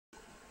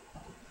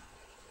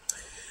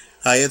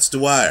Hi, it's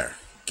Dwyer.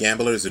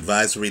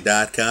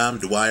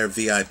 GamblersAdvisory.com,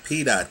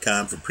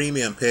 DwyerVIP.com for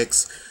premium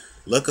picks.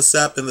 Look us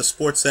up in the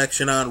sports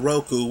section on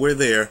Roku. We're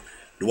there.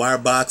 Dwyer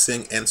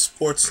Boxing and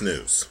Sports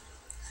News.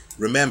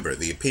 Remember,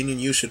 the opinion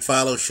you should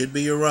follow should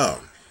be your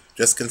own.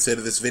 Just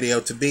consider this video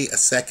to be a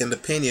second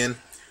opinion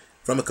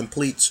from a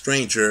complete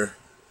stranger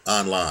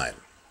online.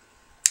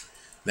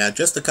 Now,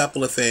 just a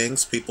couple of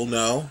things. People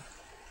know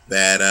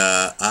that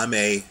I'm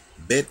a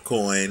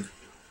Bitcoin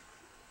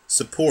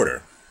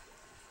supporter.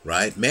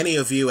 Right? Many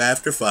of you,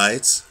 after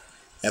fights,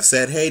 have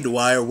said, hey,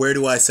 Dwyer, where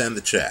do I send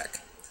the check?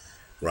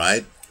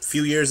 Right? A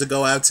few years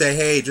ago, I would say,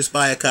 hey, just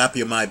buy a copy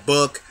of my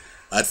book.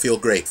 I'd feel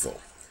grateful.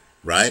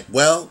 Right?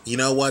 Well, you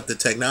know what? The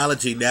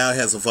technology now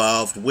has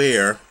evolved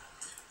where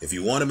if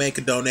you want to make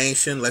a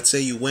donation, let's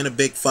say you win a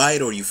big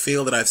fight or you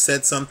feel that I've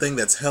said something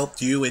that's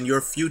helped you in your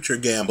future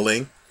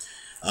gambling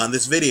on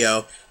this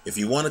video, if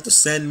you wanted to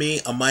send me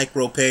a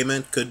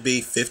micropayment, could be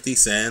 50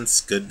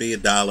 cents, could be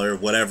 $1,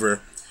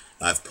 whatever,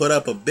 I've put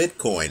up a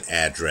Bitcoin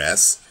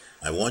address.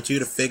 I want you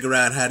to figure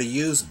out how to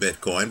use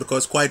Bitcoin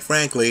because, quite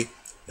frankly,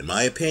 in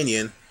my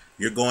opinion,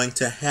 you're going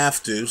to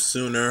have to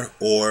sooner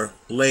or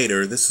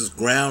later. This is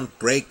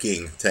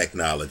groundbreaking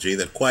technology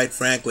that, quite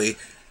frankly,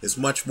 is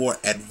much more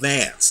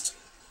advanced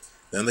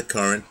than the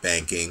current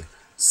banking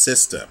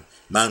system.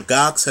 Mt.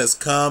 Gox has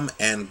come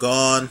and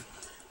gone.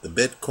 The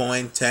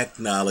Bitcoin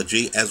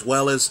technology, as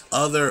well as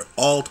other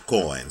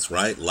altcoins,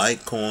 right?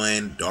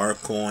 Litecoin,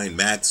 Darkcoin,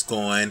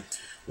 Maxcoin,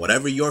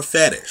 whatever your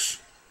fetish,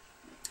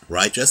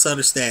 right? Just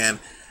understand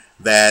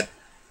that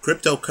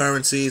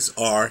cryptocurrencies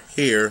are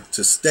here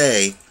to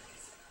stay.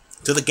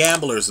 To the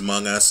gamblers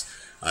among us,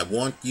 I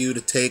want you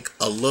to take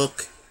a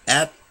look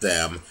at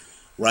them.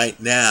 Right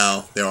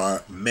now, there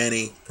are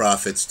many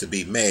profits to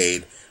be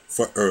made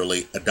for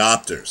early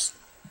adopters.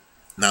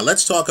 Now,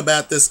 let's talk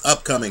about this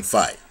upcoming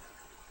fight.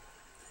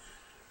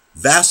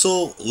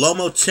 v.Vasyl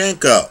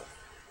Lomachenko,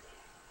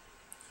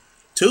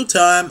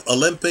 two-time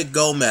Olympic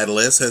gold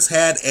medalist, has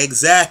had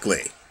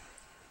exactly,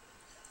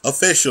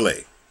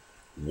 officially,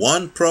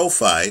 one pro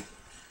fight,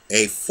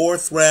 a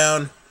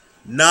fourth-round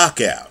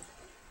knockout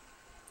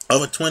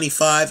of a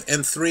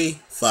 25-3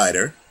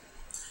 fighter,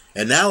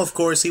 and now, of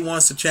course, he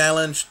wants to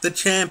challenge the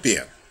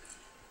champion,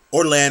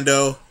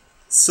 Salido,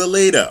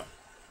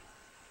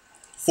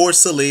 for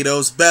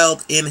Salido's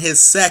belt in his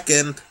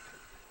second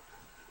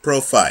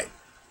pro fight.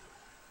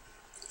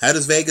 How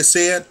does Vegas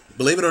see it?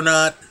 Believe it or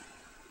not,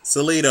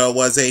 Salido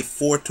was a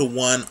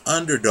 4-1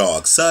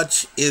 underdog.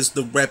 Such is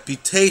the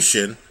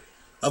reputation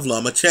of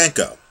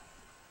Lomachenko.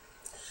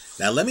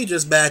 Now let me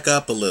just back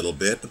up a little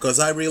bit because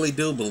I really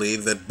do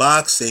believe that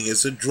boxing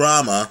is a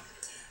drama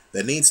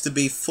that needs to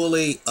be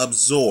fully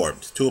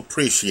absorbed to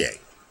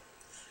appreciate.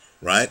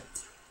 Right?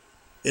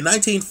 In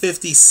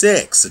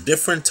 1956, a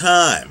different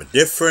time, a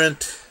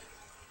different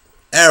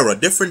era,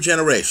 different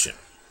generation,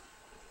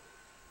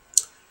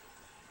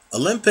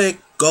 Olympic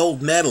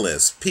gold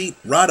medalist Pete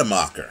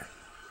Rademacher,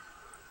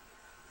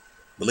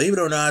 believe it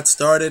or not,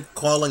 started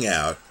calling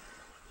out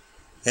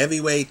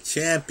heavyweight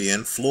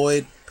champion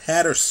Floyd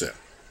Paterson.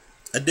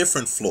 A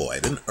different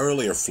Floyd, an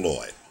earlier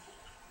Floyd,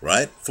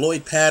 right?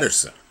 Floyd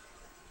Paterson.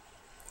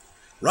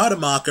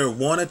 Rademacher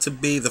wanted to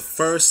be the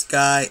first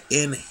guy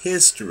in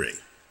history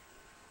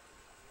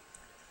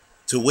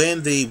to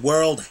win the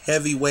world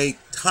heavyweight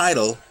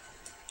title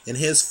in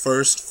his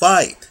first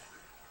fight.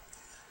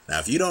 Now,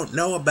 if you don't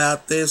know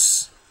about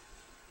this,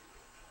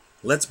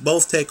 let's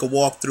both take a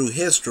walk through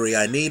history.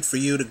 I need for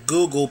you to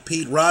Google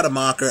Pete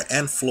Rademacher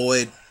and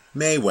Floyd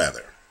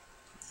Mayweather.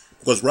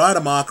 Because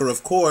Rademacher,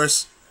 of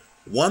course,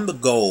 won the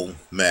gold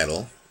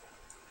medal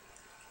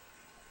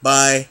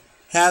by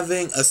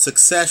having a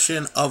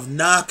succession of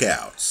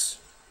knockouts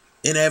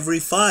in every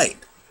fight.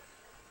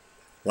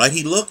 Right?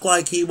 He looked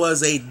like he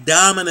was a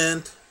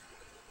dominant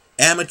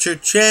amateur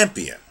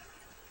champion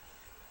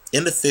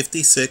in the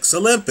 '56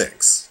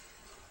 Olympics.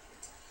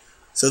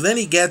 So then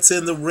he gets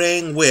in the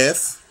ring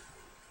with,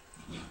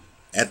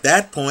 at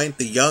that point,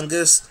 the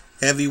youngest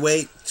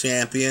heavyweight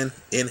champion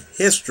in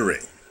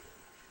history.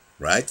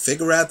 Right?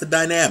 Figure out the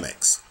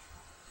dynamics.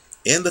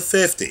 In the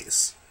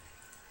 50s.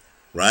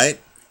 Right?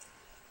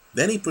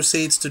 Then he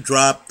proceeds to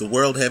drop the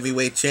world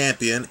heavyweight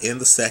champion in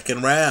the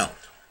second round.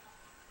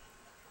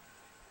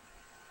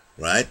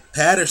 Right?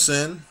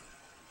 Paterson,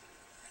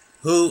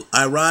 who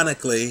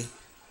ironically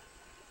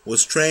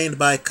was trained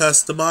by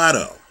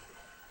Customato,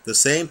 the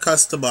same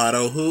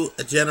Customato who,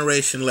 a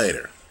generation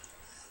later,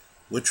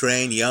 would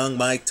train young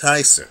Mike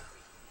Tyson.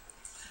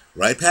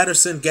 Right?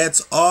 Paterson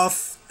gets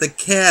off the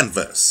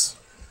canvas,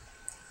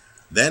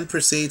 then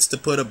proceeds to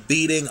put a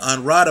beating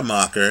on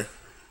Rademacher,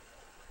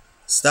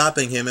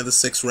 stopping him in the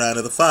 6th round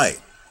of the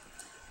fight.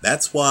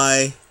 That's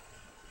why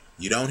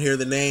you don't hear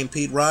the name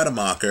Pete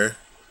Rademacher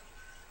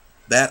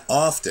that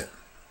often.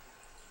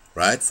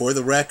 Right? For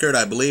the record,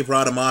 I believe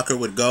Rademacher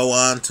would go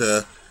on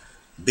to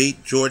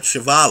beat George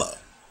Chuvalo.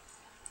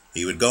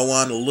 He would go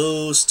on to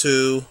lose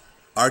to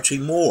Archie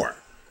Moore.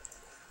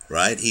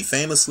 Right? He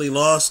famously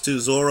lost to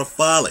Zora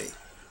Folley,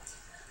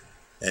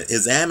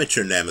 his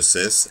amateur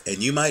nemesis, and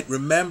you might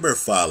remember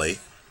Folley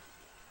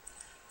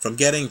from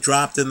getting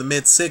dropped in the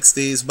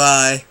mid-60s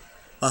by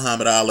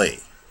Muhammad Ali.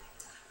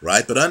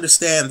 Right? But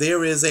understand,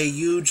 there is a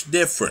huge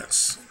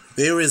difference.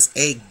 There is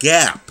a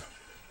gap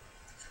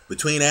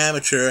between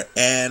amateur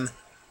and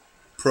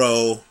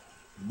pro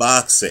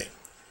boxing.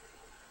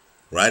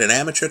 Right? An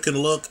amateur can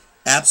look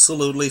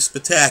absolutely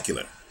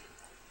spectacular.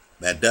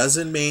 That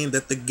doesn't mean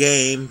that the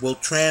game will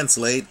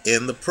translate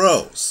in the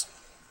pros.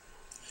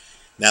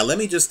 Now, let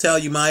me just tell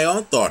you my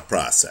own thought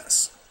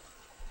process.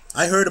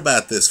 I heard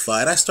about this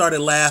fight. I started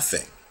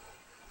laughing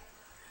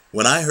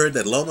when I heard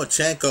that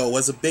Lomachenko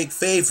was a big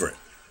favorite.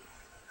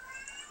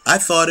 I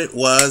thought it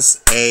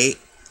was a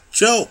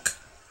joke.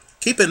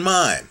 Keep in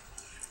mind,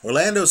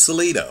 Orlando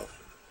Salido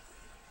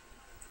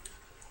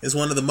is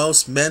one of the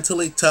most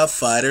mentally tough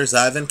fighters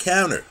I've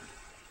encountered.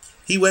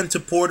 He went to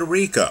Puerto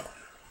Rico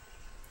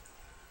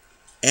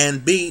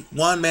and beat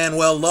Juan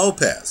Manuel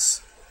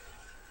Lopez,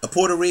 a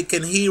Puerto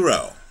Rican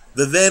hero,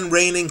 the then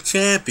reigning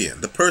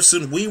champion, the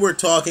person we were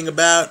talking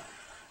about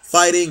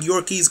fighting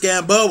Yorkie's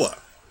Gamboa.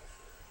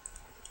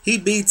 He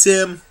beats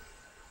him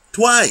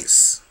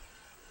twice.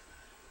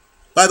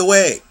 By the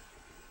way,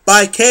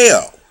 by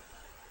KO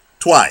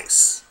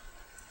twice.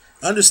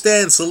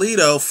 Understand,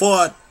 Salido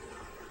fought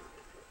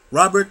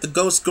Robert the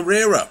Ghost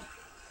Guerrero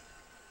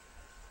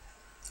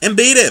and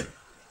beat him.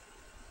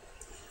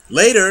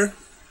 Later,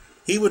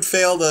 he would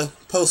fail the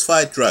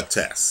post-fight drug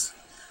test,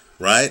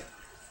 right?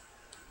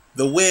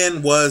 The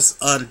win was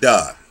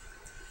undone.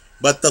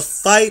 But the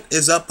fight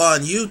is up on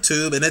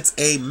YouTube, and it's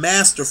a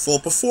masterful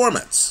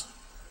performance.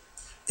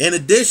 In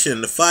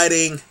addition to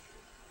fighting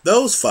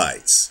those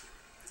fights,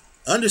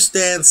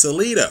 understand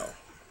Salido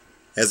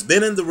has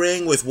been in the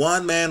ring with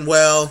Juan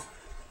Manuel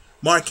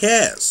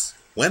Marquez.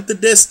 Went the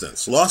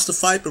distance. Lost the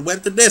fight, but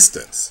went the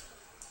distance.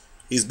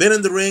 He's been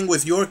in the ring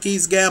with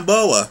Yorkie's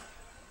Gamboa.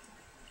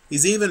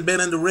 He's even been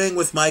in the ring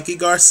with Mikey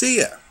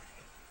Garcia.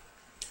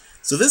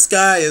 So this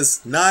guy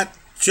is not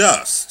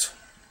just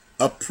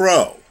a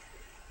pro.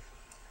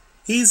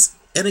 He's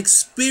an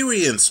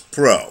experienced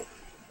pro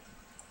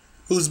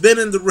who's been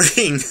in the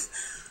ring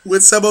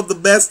with some of the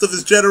best of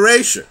his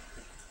generation.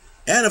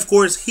 And of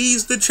course,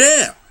 he's the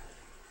champ.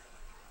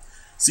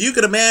 So you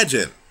can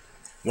imagine,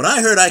 when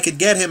I heard I could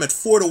get him at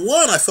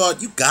 4-1, I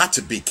thought, you got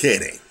to be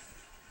kidding.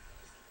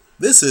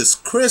 This is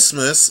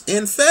Christmas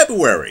in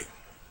February.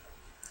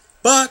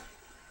 But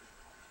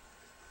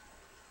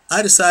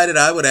I decided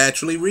I would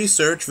actually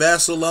research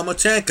Vasyl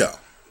Lomachenko.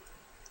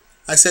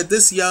 I said,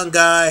 this young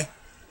guy,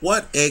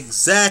 what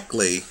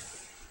exactly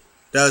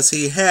does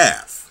he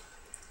have?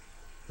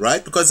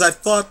 Right? Because I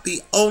thought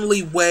the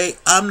only way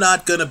I'm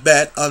not going to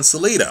bet on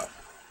Salido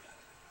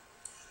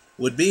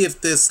would be if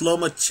this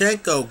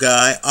Lomachenko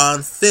guy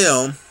on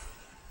film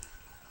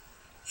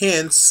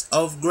hints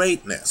of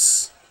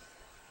greatness.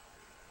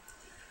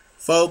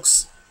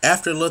 Folks,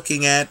 after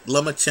looking at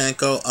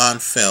Lomachenko on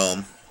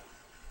film,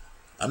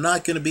 I'm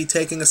not going to be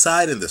taking a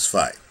side in this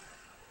fight.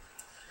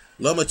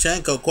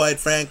 Lomachenko, quite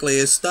frankly,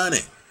 is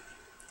stunning.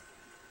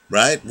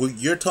 Right?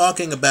 You're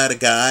talking about a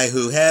guy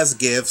who has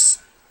gifts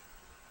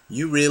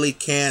you really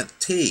can't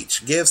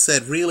teach. Gifts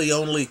that really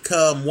only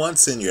come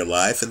once in your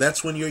life, and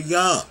that's when you're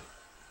young.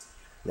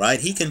 Right?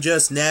 He can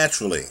just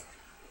naturally,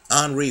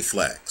 on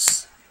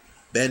reflex,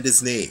 bend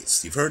his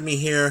knees. You've heard me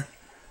here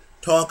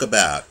talk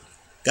about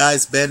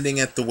guys bending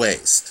at the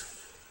waist.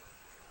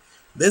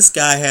 This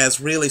guy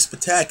has really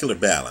spectacular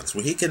balance,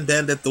 where he can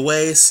bend at the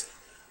waist,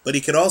 but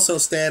he can also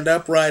stand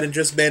upright and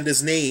just bend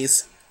his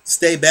knees,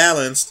 stay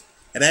balanced,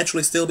 and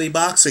actually still be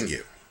boxing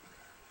you.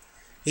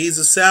 He's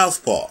a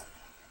southpaw.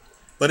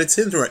 But it's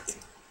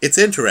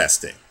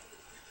interesting,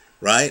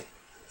 right?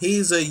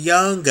 He's a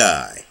young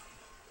guy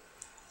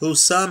who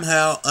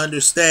somehow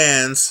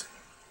understands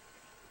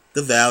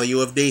the value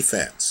of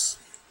defense.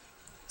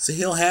 So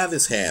he'll have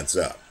his hands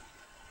up,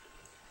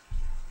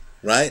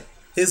 right?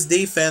 His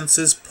defense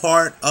is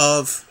part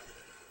of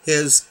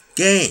his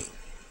game.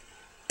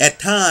 At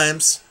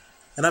times,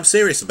 and I'm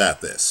serious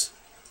about this,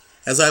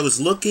 as I was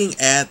looking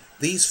at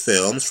these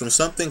films from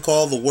something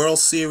called the World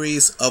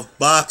Series of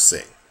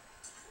Boxing,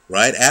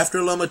 right? After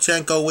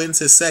Lomachenko wins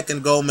his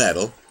second gold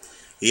medal,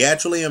 he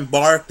actually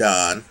embarked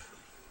on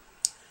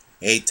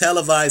a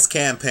televised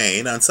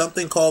campaign on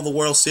something called the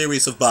World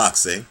Series of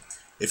Boxing.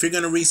 If you're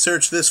going to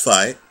research this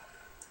fight,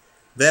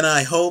 then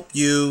I hope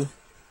you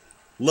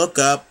look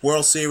up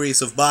World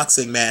Series of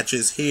Boxing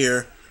matches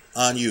here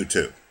on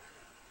YouTube.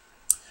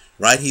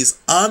 Right? He's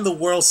on the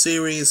World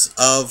Series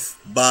of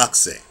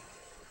Boxing.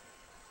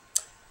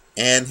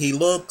 And he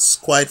looks,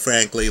 quite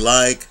frankly,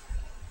 like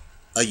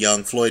a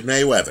young Floyd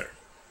Mayweather.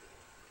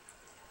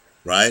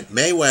 Right?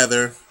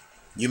 Mayweather,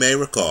 you may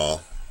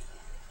recall,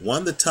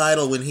 won the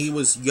title when he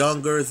was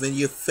younger than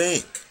you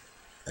think,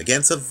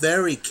 against a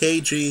very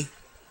cagey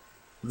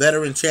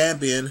veteran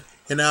champion,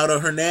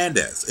 Ronaldo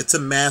Hernandez. It's a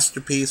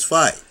masterpiece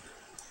fight.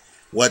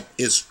 What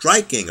is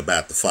striking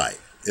about the fight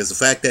is the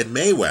fact that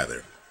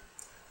Mayweather,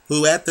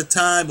 who at the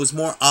time was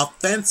more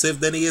offensive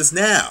than he is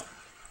now,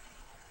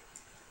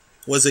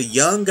 was a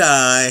young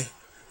guy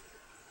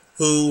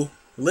who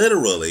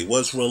literally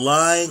was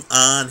relying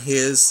on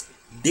his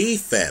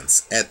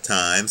defense at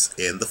times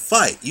in the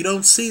fight. You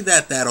don't see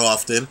that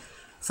often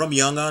from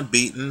young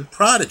unbeaten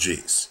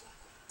prodigies.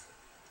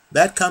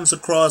 That comes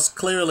across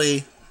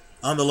clearly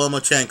on the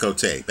Lomachenko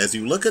tape. As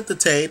you look at the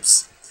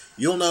tapes,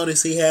 you'll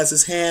notice he has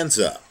his hands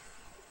up.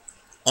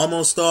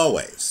 Almost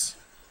always.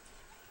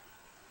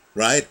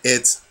 Right?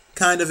 It's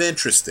kind of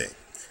interesting.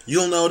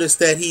 You'll notice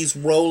that he's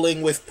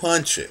rolling with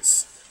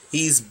punches.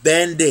 He's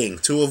bending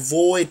to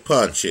avoid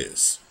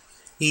punches.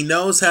 He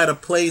knows how to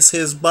place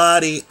his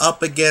body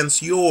up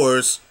against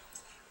yours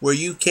where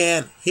you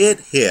can't hit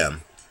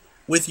him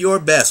with your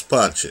best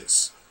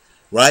punches.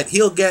 Right?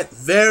 He'll get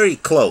very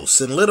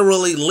close and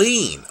literally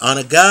lean on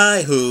a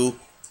guy who,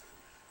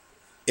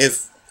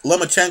 if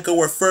Lomachenko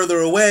were further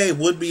away,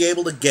 would be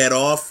able to get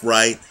off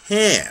right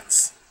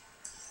hands.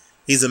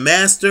 He's a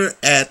master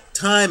at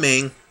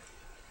timing.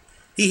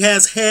 He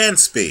has hand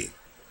speed.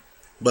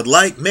 But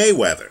like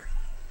Mayweather,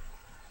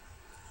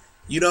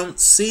 you don't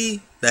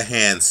see the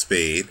hand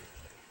speed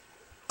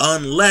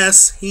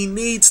unless he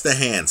needs the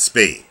hand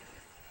speed.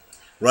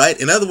 Right?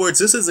 In other words,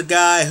 this is a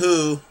guy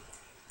who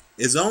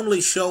is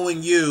only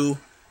showing you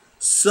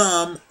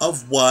some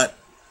of what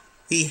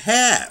he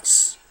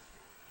has.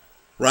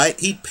 Right?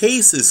 He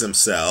paces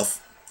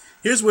himself.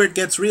 Here's where it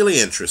gets really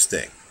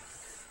interesting.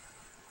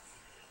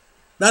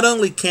 Not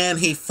only can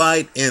he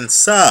fight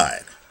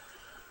inside,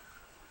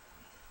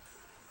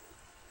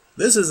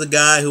 this is a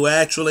guy who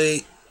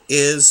actually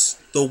is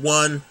the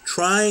one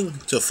trying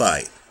to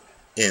fight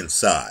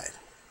inside.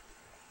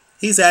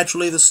 He's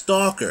actually the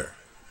stalker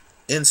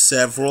in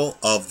several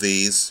of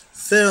these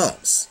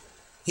films.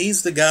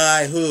 He's the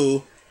guy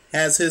who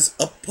has his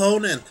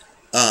opponent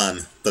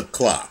on the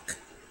clock.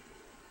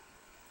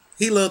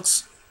 He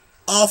looks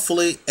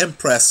awfully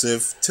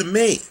impressive to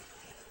me.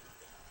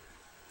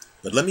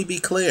 But let me be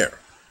clear.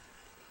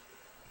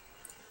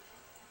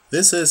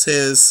 This is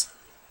his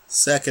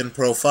second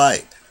pro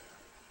fight.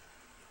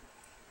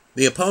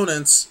 The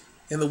opponents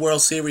in the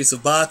World Series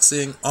of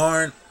Boxing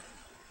aren't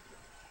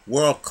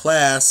world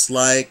class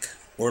like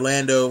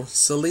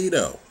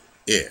Salido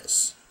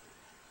is.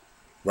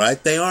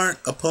 Right? They aren't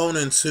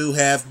opponents who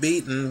have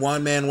beaten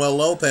Juan Manuel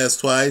Lopez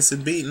twice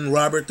and beaten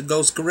Robert the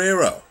Ghost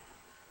Guerrero.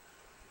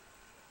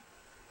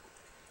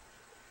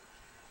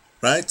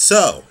 Right?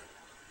 So,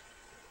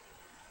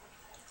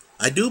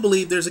 I do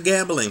believe there's a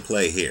gambling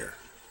play here.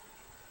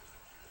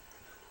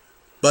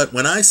 But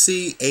when I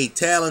see a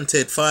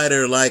talented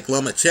fighter like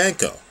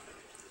Lomachenko,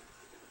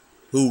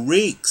 who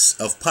reeks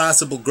of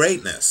possible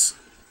greatness,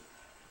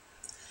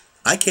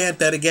 I can't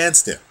bet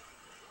against him.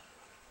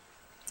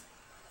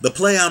 The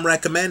play I'm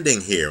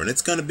recommending here, and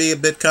it's going to be a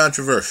bit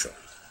controversial,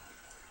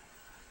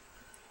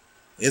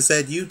 is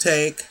that you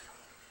take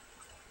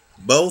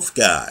both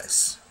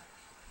guys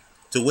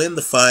to win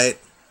the fight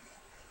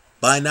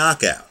by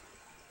knockout.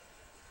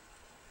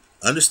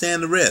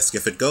 Understand the risk.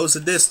 If it goes a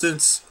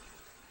distance,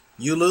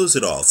 you lose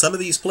it all. Some of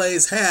these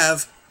plays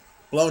have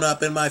blown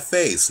up in my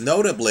face.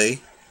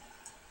 Notably,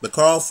 the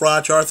Carl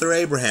Froch-Arthur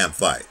Abraham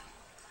fight.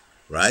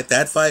 Right?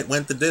 That fight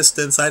went the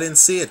distance. I didn't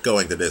see it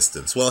going the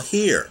distance. Well,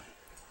 here,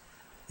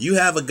 you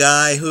have a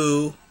guy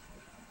who,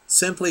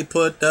 simply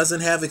put,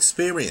 doesn't have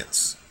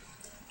experience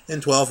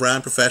in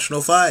 12-round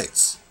professional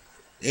fights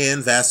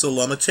in v.Vasyl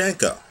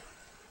Lomachenko.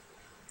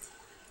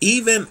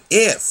 Even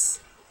if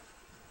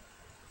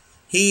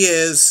he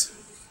is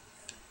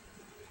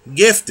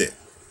gifted,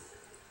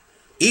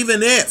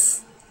 even if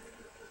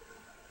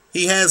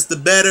he has the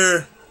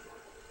better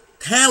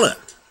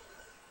talent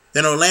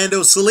than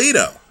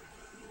Salido,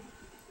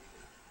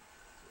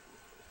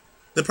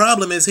 the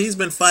problem is he's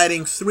been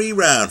fighting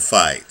 3-round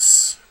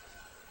fights,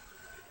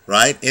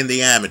 right, in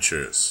the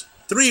amateurs.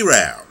 3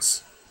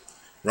 rounds,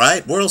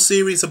 right? World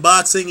Series of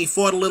Boxing, he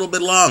fought a little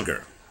bit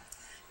longer.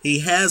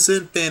 He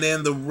hasn't been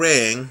in the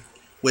ring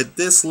with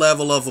this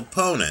level of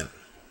opponent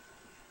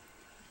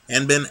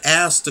and been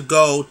asked to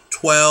go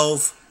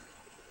 12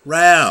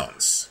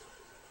 rounds,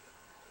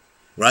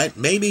 right?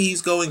 Maybe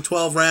he's going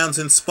 12 rounds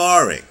in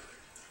sparring.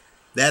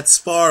 That's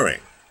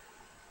sparring.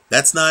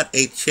 That's not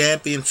a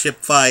championship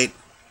fight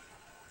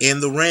in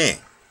the ring,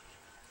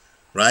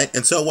 right?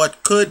 And so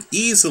what could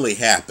easily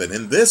happen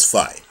in this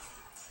fight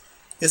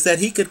is that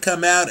he could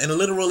come out and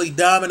literally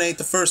dominate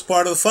the first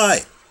part of the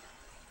fight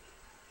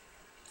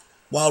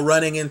while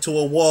running into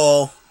a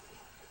wall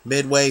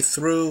midway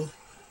through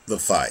the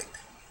fight.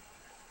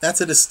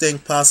 That's a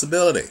distinct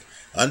possibility.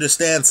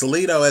 Understand,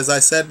 Salido, as I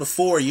said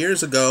before,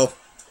 years ago,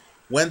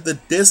 went the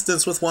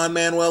distance with Juan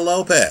Manuel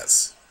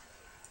Lopez.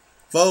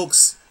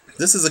 Folks,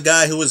 this is a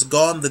guy who has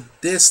gone the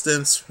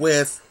distance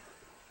with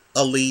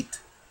elite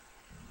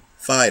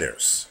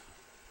fighters.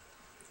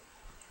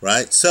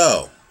 Right?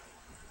 So,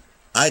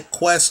 I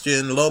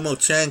question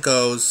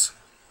Lomachenko's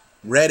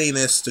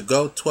readiness to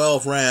go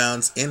 12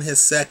 rounds in his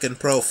second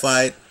pro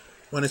fight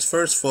when his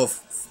first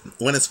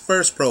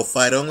pro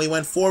fight only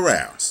went 4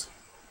 rounds.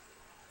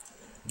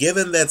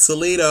 Given that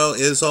Salido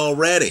is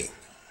already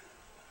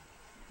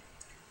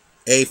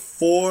a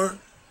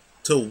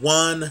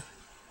 4-1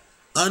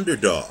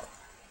 underdog,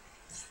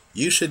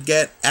 you should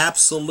get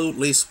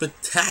absolutely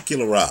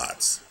spectacular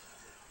odds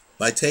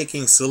by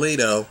taking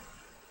Salido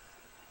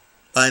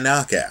by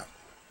knockout.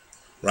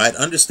 Right?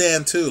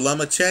 Understand too,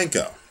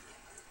 Lomachenko.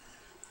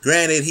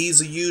 Granted,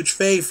 he's a huge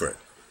favorite.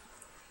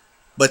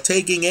 But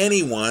taking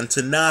anyone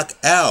to knock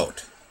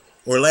out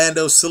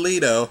Orlando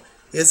Salido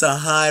is a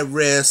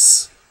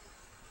high-risk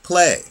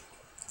play.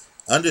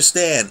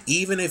 Understand,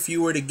 even if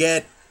you were to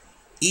get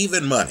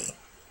even money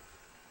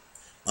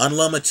on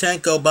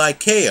Lomachenko by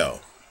KO,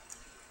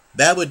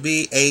 that would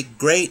be a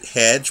great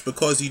hedge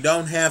because you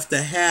don't have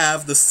to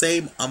have the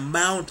same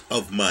amount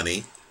of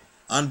money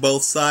on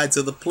both sides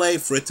of the play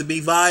for it to be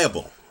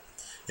viable.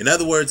 In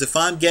other words, if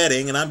I'm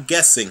getting, and I'm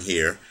guessing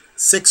here,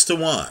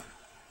 6-1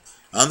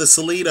 on the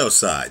Salido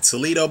side,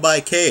 Salido by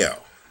KO,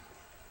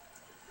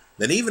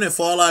 then even if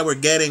all I were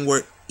getting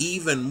were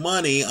even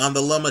money on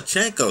the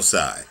Lomachenko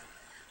side,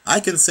 I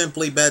can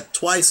simply bet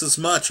twice as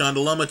much on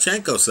the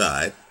Lomachenko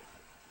side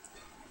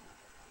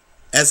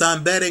as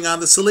I'm betting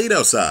on the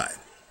Salido side.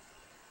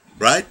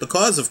 Right?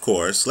 Because, of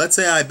course, let's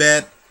say I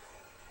bet,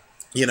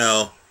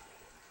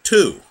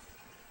 2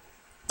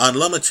 on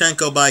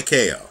Lomachenko by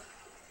KO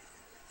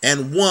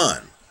and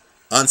 1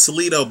 on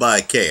Salido by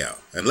KO.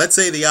 And let's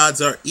say the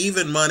odds are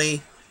even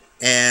money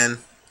and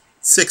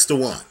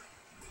 6-1.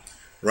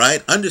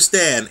 Right?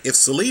 Understand, if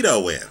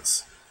Salido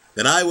wins,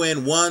 then I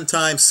win 1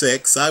 times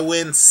 6. I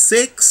win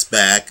 6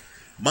 back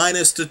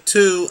minus the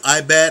 2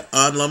 I bet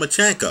on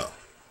Lomachenko.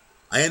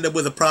 I end up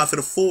with a profit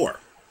of 4.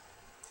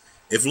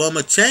 If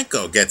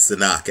Lomachenko gets the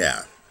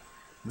knockout,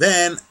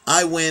 then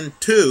I win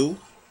 2,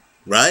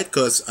 right?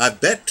 Because I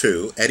bet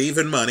 2 at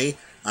even money.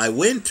 I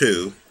win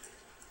 2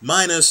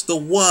 minus the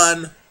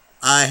 1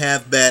 I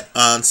have bet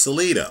on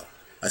Salido.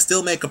 I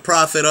still make a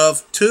profit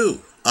of 2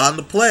 on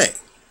the play,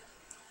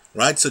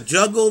 right? So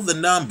juggle the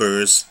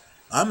numbers.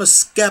 I'm a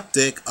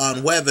skeptic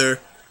on whether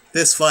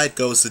this fight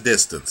goes the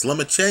distance.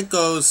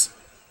 Lomachenko's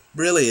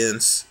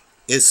brilliance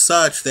is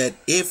such that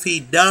if he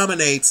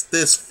dominates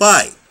this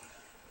fight,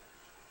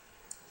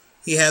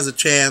 he has a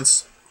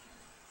chance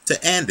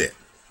to end it.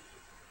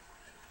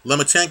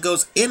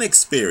 Lomachenko's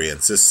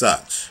inexperience is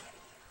such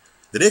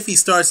that if he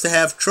starts to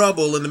have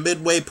trouble in the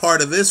midway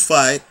part of this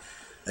fight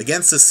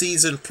against a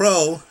seasoned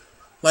pro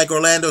like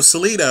Orlando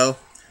Salido,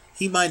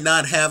 he might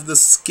not have the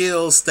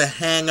skills to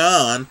hang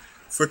on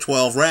for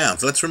 12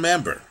 rounds. Let's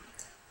remember,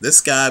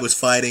 this guy was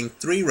fighting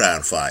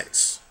 3-round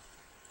fights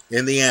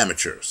in the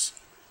amateurs.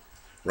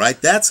 Right?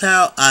 That's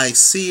how I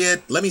see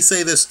it. Let me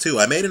say this too.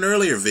 I made an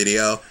earlier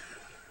video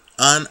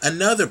on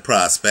another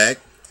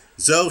prospect,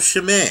 Zhou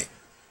Shiming,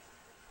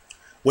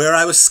 where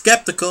I was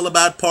skeptical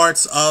about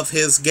parts of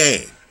his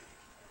game.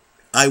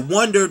 I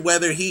wondered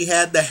whether he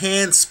had the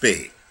hand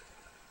speed.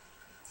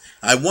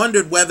 I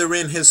wondered whether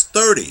in his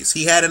 30s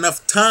he had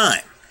enough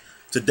time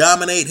to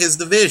dominate his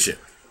division.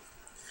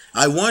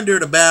 I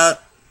wondered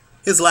about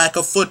his lack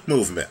of foot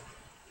movement.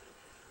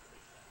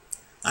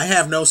 I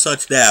have no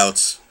such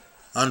doubts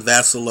on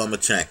Vasyl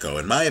Lomachenko.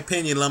 In my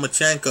opinion,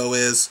 Lomachenko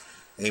is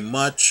a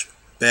much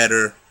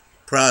better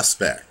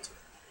prospect.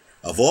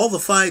 Of all the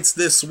fights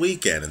this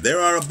weekend, and there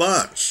are a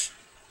bunch,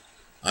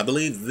 I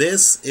believe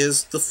this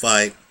is the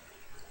fight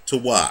to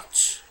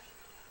watch.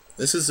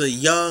 This is a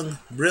young,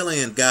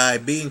 brilliant guy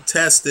being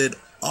tested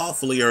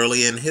awfully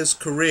early in his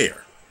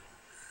career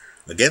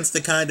against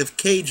the kind of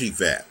cagey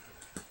vet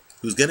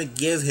who's going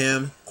to give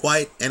him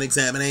quite an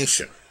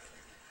examination.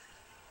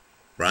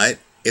 Right?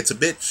 It's a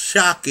bit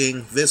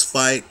shocking this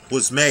fight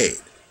was made.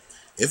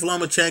 If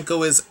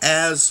Lomachenko is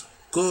as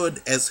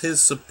good as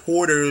his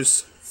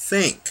supporters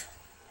think,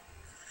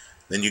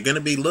 then you're going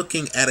to be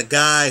looking at a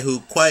guy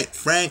who, quite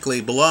frankly,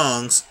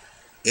 belongs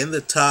in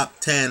the top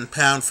 10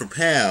 pound for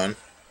pound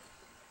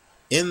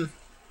in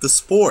the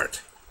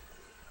sport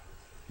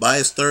by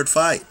his 3rd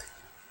fight.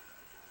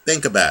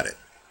 Think about it,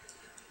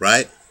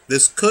 right?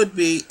 This could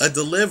be a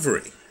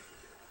delivery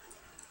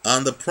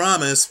on the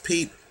promise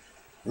Pete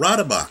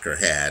Rodebacher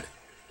had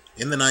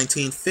in the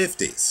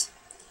 1950s.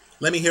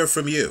 Let me hear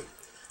from you.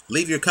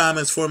 Leave your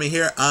comments for me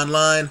here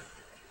online.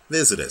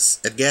 Visit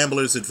us at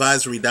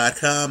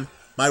gamblersadvisory.com.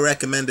 My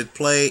recommended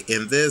play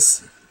in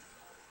this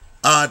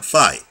odd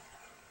fight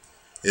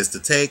is to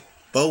take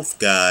both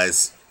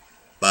guys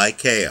by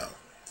KO.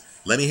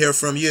 Let me hear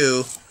from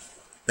you.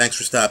 Thanks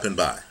for stopping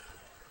by.